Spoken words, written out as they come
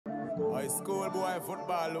Schoolboy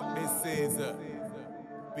Football look this season.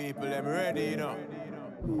 People them ready, you know.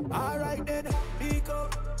 Alright then,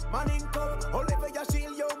 DaCosta, ManningCup, Oliver your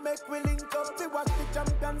shield, you make we link up. We watch the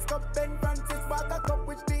Champions Cup, Ben Francis, Water Cup,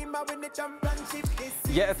 which team are win the championship this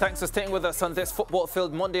season? Yeah, thanks for staying with us on this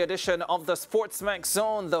football-filled Monday edition of the SportsMax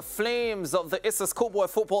Zone. The flames of the ISSA Schoolboy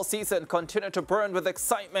Football season continue to burn with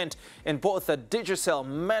excitement in both the Digicel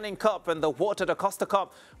ManningCup and the DaCosta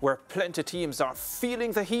Cup, where plenty teams are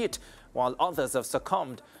feeling the heat, while others have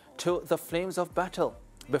succumbed to the flames of battle.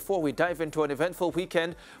 Before we dive into an eventful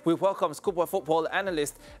weekend, we welcome Schoolboy Football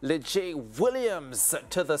analyst Lejay Williams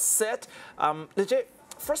to the set. Lejay,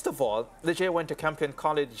 first of all, Lejay went to Campion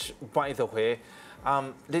College, by the way.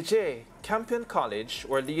 Lejay, Campion College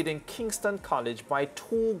were leading Kingston College by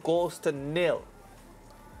 2-0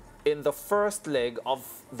 in the first leg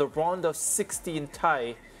of the round of 16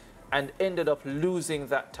 tie and ended up losing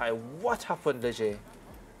that tie. What happened, Lejay?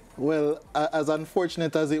 Well, as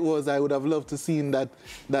unfortunate as it was, I would have loved to see that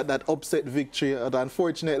upset victory.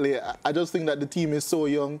 Unfortunately, I just think that the team is so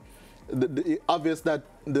young. Obvious that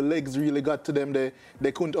the legs really got to them.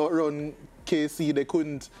 They couldn't outrun KC. They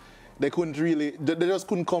just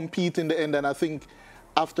couldn't compete in the end. And I think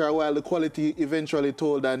after a while, the quality eventually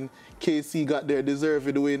told, and KC got their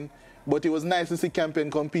deserved win. But it was nice to see Campion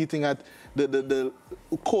competing at the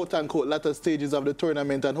quote-unquote latter stages of the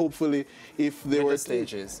tournament, and hopefully if they were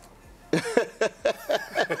stages.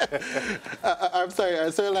 I'm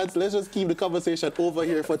sorry, Sir Lance, let's just keep the conversation over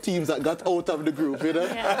here for teams that got out of the group, you know?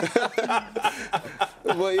 Yeah.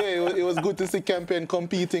 But yeah, it was good to see Campion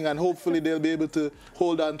competing, and hopefully they'll be able to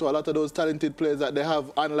hold on to a lot of those talented players that they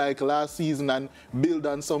have, unlike last season, and build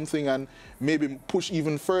on something and maybe push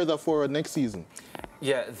even further forward next season.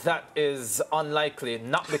 Yeah, that is unlikely,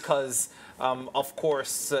 not because of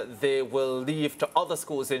course, they will leave to other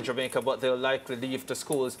schools in Jamaica, but they'll likely leave to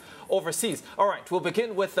schools overseas. All right, we'll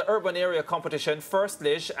begin with the urban area competition first,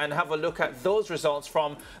 Lish, and have a look at those results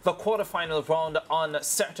from the quarterfinal round on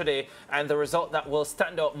Saturday. And the result that will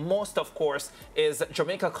stand out most, of course, is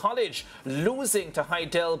Jamaica College losing to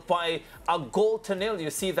Hydel by 1-0. You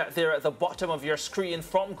see that there at the bottom of your screen.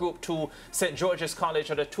 From Group 2, St. George's College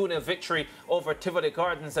had a 2-0 victory over Tivoli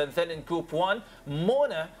Gardens. And then in Group 1,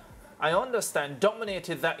 Mona, I understand,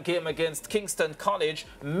 dominated that game against Kingston College,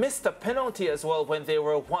 missed a penalty as well when they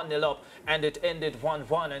were 1-0 up, and it ended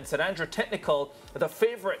 1-1. And St. Andrew Technical, the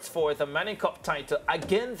favourites for the ManningCup title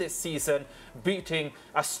again this season, beating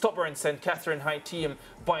a stubborn St. Catherine High team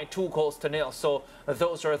by 2-0. So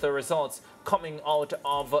those are the results coming out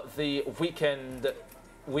of the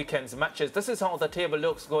weekend's matches. This is how the table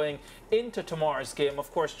looks going into tomorrow's game.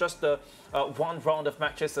 Of course, just the one round of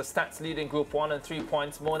matches. The Stats leading Group 1 and 3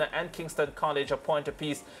 points. Mona and Kingston College a point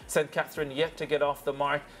apiece. St. Catherine yet to get off the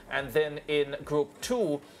mark. And then in Group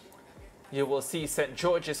 2, you will see St.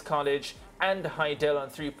 George's College and Hydel on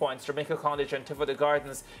 3 points. Jamaica College and Tivoli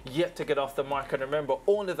Gardens yet to get off the mark. And remember,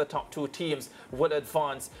 only the top 2 teams will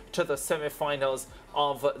advance to the semi-finals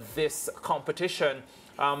of this competition.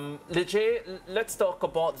 Lejay, let's talk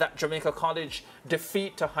about that Jamaica College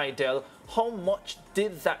defeat to Hydel. How much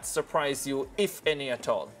did that surprise you, if any at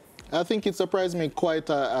all? I think it surprised me quite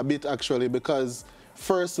a bit, actually, because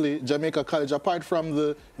firstly, Jamaica College, apart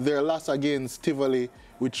from their loss against Tivoli,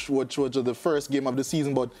 which was the first game of the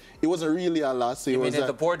season, but it wasn't really a loss. You mean in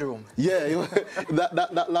the boardroom? Yeah,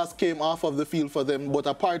 that loss came off of the field for them. But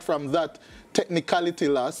apart from that technicality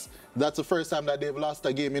loss, that's the first time that they've lost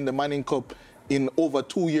a game in the ManningCup in over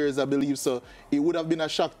 2 years, I believe. So it would have been a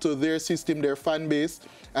shock to their system, their fan base,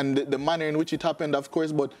 and the manner in which it happened, of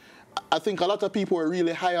course. But I think a lot of people were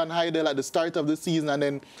really high on Hydel at the start of the season, and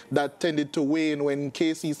then that tended to wane when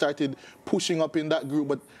KC started pushing up in that group.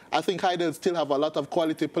 But I think Hydel still have a lot of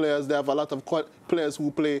quality players. They have a lot of players who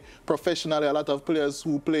play professionally, a lot of players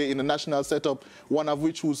who play in the national setup, one of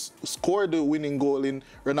which who scored the winning goal in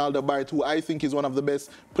Ronaldo Barrett, who I think is one of the best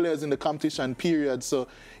players in the competition, period. So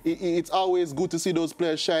it's always good to see those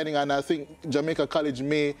players shining, and I think Jamaica College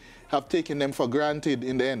may have taken them for granted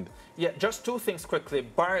in the end. Yeah, just 2 things quickly.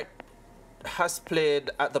 Barrett has played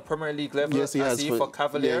at the Premier League level, yes, he has for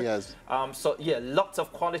Cavalier. Yeah, he has. So yeah, lots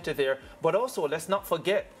of quality there. But also, let's not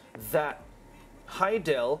forget that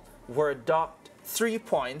Hydel were docked 3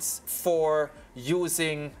 points for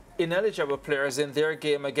using ineligible players in their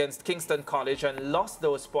game against Kingston College and lost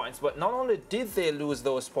those points. But not only did they lose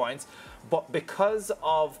those points, but because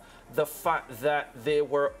of the fact that they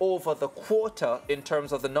were over the quota in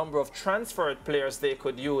terms of the number of transferred players they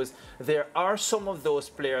could use, there are some of those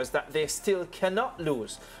players that they still cannot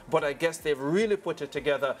lose. But I guess they've really put it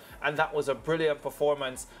together, and that was a brilliant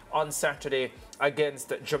performance on Saturday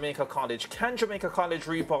against Jamaica College. Can Jamaica College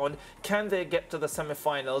rebound? Can they get to the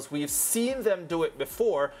semi-finals? We've seen them do it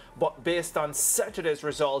before, but based on Saturday's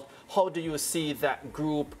result, how do you see that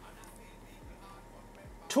group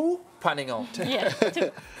 2 panning out? Yeah.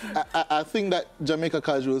 I think that Jamaica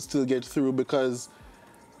College will still get through because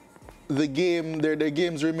the game, their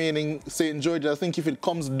games remaining, St. George, I think if it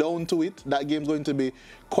comes down to it, that game's going to be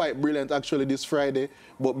quite brilliant actually this Friday.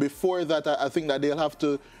 But before that, I think that they'll have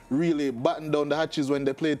to really batten down the hatches when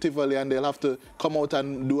they play Tivoli, and they'll have to come out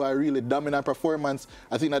and do a really dominant performance.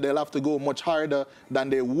 I think that they'll have to go much harder than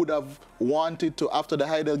they would have wanted to after the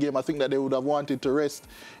Hydel game. I think that they would have wanted to rest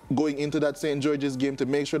going into that St. George's game to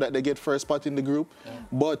make sure that they get first spot in the group. Yeah.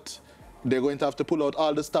 But they're going to have to pull out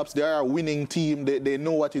all the stops. They are a winning team. They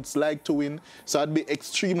know what it's like to win. So I'd be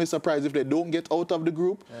extremely surprised if they don't get out of the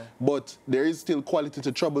group. Yeah. But there is still quality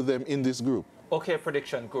to trouble them in this group. Okay,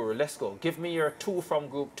 prediction, Guru. Let's go. Give me your 2 from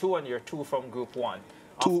Group 2 and your 2 from Group 1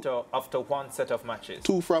 after one set of matches.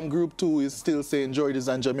 2 from Group 2 is still St. George's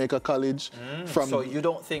and Jamaica College. So you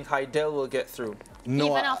don't think Hydel will get through?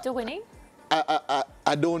 No. Even after winning?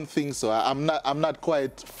 I don't think so. I'm not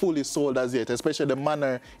quite fully sold as yet, especially the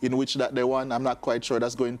manner in which that they won. I'm not quite sure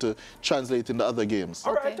that's going to translate in the other games.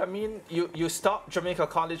 All right. I mean, you stop Jamaica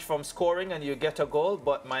College from scoring and you get a goal,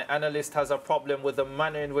 but my analyst has a problem with the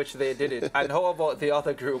manner in which they did it. And how about the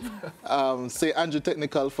other group? St. Andrew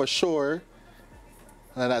Technical for sure.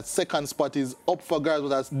 And that second spot is up for grabs,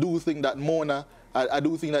 but I do think that Mona, I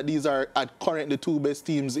do think that these are currently 2 best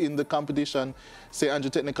teams in the competition, St. Andrew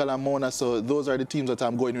Technical and Mona, so those are the teams that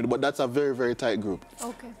I'm going with, but that's a very, very tight group.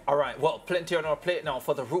 Okay. All right, well, plenty on our plate now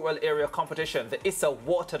for the rural area competition, the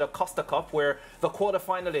DaCosta Cup, where the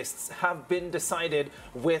quarterfinalists have been decided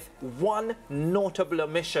with one notable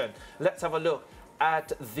omission. Let's have a look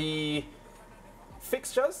at the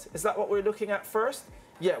fixtures. Is that what we're looking at first?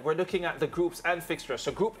 Yeah, we're looking at the groups and fixtures.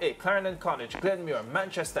 So Group A, Clarendon College, Glenmuir,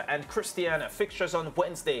 Manchester and Christiana. Fixtures on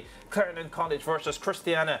Wednesday, Clarendon College versus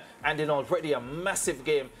Christiana. And in already a massive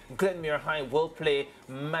game, Glenmuir High will play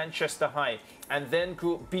Manchester High. And then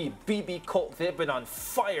Group B, BB Coke, they've been on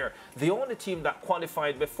fire. The only team that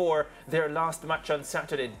qualified before their last match on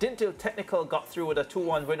Saturday. Dintil Technical got through with a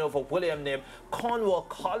 2-1 win over William Nib. Cornwall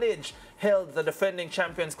College held the defending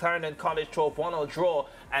champions Clarendon College to a 1-0 draw.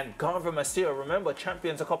 And Garver Maceo, remember,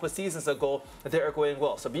 champions a couple of seasons ago, they're going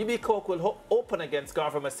well. So BB Coke will open against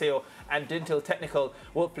Garver Maceo, and Dintil Technical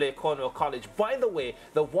will play Cornwall College. By the way,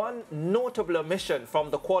 the one notable omission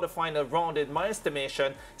from the quarterfinal round, in my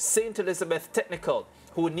estimation, St. Elizabeth Technical,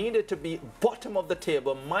 who needed to be bottom of the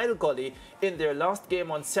table, Mile Gully, in their last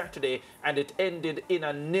game on Saturday, and it ended in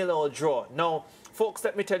a 0-0 draw. Now, folks,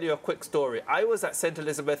 let me tell you a quick story. I was at St.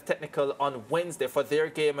 Elizabeth Technical on Wednesday for their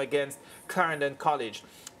game against Clarendon College.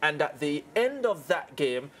 And at the end of that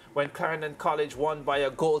game, when Clarendon College won by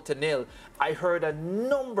 1-0, I heard a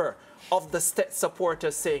number of the Stet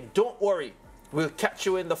supporters saying, "Don't worry, we'll catch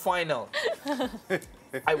you in the final."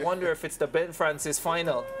 I wonder if it's the Ben Francis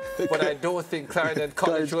final, but I don't think Clarendon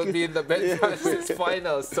College will be in the Ben Francis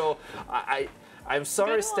final. So I'm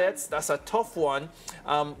sorry, Stets, that's a tough one.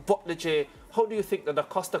 Butler J, how do you think the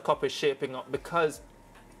DaCosta Cup is shaping up? Because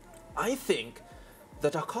I think the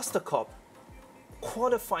DaCosta Cup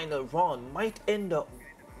quarterfinal round might end up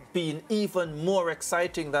being even more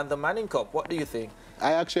exciting than the ManningCup. What do you think?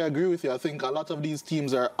 I actually agree with you. I think a lot of these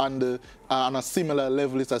teams are on a similar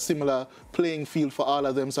level. It's a similar playing field for all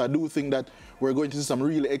of them. So I do think that we're going to see some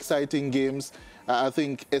really exciting games. I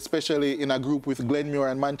think especially in a group with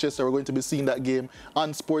Glenmuir and Manchester, we're going to be seeing that game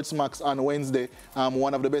on SportsMax on Wednesday.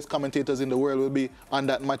 One of the best commentators in the world will be on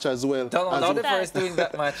that match as well. Donald Oliver is doing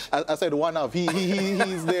that match. I said one of.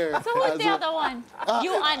 He's there. So who's the other one?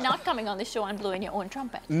 You are not coming on the show and blowing your own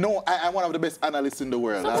trumpet. No, I'm one of the best analysts in the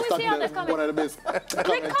world. So who's the other coming? One of the best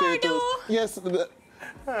commentators. Yes.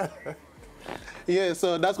 Yeah,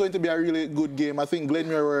 so that's going to be a really good game. I think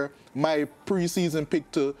Glenmuir were my pre-season pick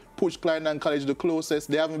to push Clarendon College the closest.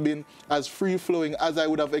 They haven't been as free-flowing as I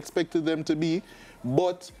would have expected them to be.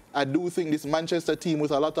 But I do think this Manchester team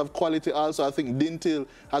with a lot of quality also. I think Dintil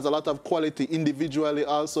has a lot of quality individually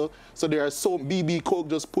also. So there are BB Coke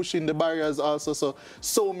just pushing the barriers also.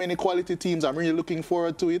 So many quality teams. I'm really looking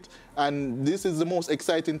forward to it. And this is the most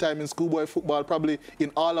exciting time in schoolboy football, probably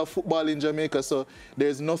in all of football in Jamaica. So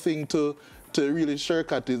there's nothing to to really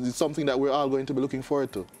shirk at. It's something that we're all going to be looking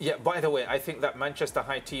forward to. Yeah, by the way, I think that Manchester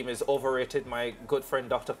High team is overrated. My good friend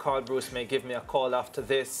Dr. Carl Bruce may give me a call after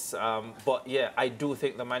this. But yeah, I do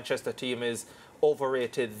think the Manchester team is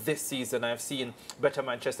overrated this season. I've seen better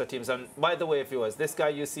Manchester teams. And by the way, viewers, this guy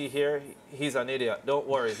you see here, he's an idiot. Don't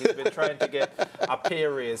worry. He's been trying to get a pay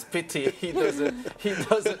raise. Pity he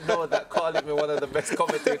doesn't know that calling me one of the best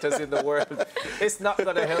commentators in the world, it's not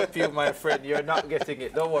going to help you, my friend. You're not getting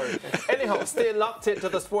it. Don't worry. Anyhow, stay locked into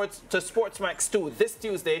the SportsMax 2 this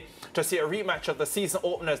Tuesday to see a rematch of the season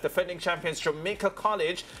openers. Defending champions Jamaica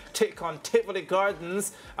College take on Tivoli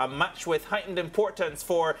Gardens, a match with heightened importance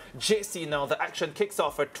for JC. Now the action kicks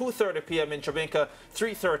off at 2:30 p.m. in Jamaica,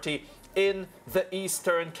 3:30 in the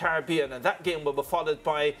Eastern Caribbean, and that game will be followed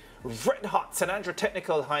by red hot St Andrew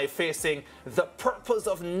Technical High facing the Purples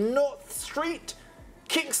of North Street.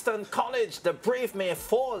 Kingston College, the brave may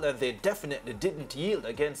fall, and they definitely didn't yield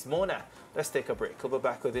against Mona. Let's take a break. We'll be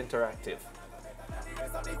back with Interactive.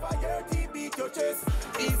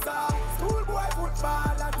 Schoolboy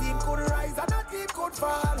football, a team could rise and a team could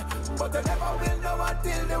fall, but they never will know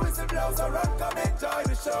until the whistle blows. So run, come enjoy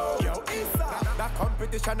the show. Yo, ISSA, that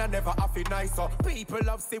competition I never have it nice. So people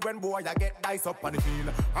love see when boy I get nice up on the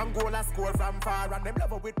field. Angola score from far and them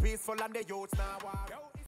love it with peaceful and the youths now.